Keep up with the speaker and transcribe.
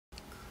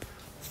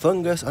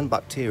Fungus and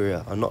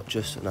bacteria are not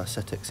just an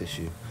aesthetics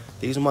issue.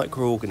 These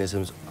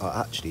microorganisms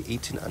are actually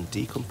eating and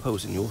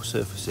decomposing your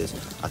surfaces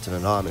at an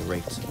alarming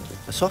rate.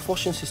 A soft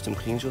washing system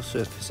cleans your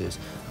surfaces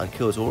and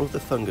kills all of the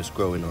fungus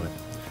growing on it.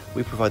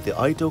 We provide the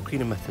ideal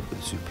cleaning method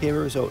with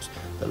superior results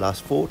that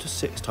last 4 to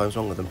 6 times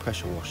longer than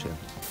pressure washing.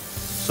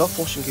 Soft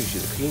washing gives you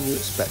the clean you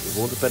expect with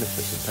all the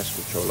benefits of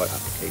pest control like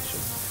application,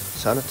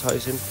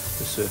 sanitising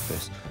the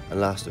surface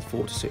and lasting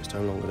 4 to 6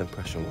 times longer than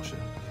pressure washing.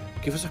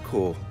 Give us a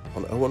call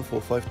on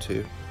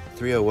 01452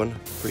 301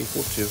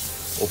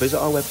 342 or visit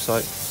our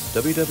website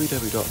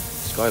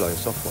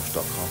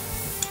www.skylinesoftwash.com.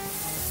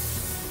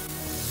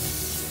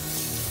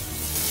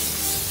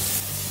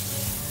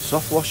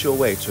 Soft wash your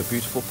way to a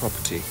beautiful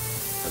property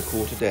and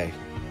call today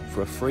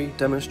for a free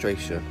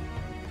demonstration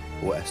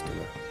or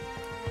estimate.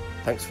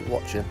 Thanks for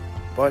watching.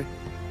 Bye.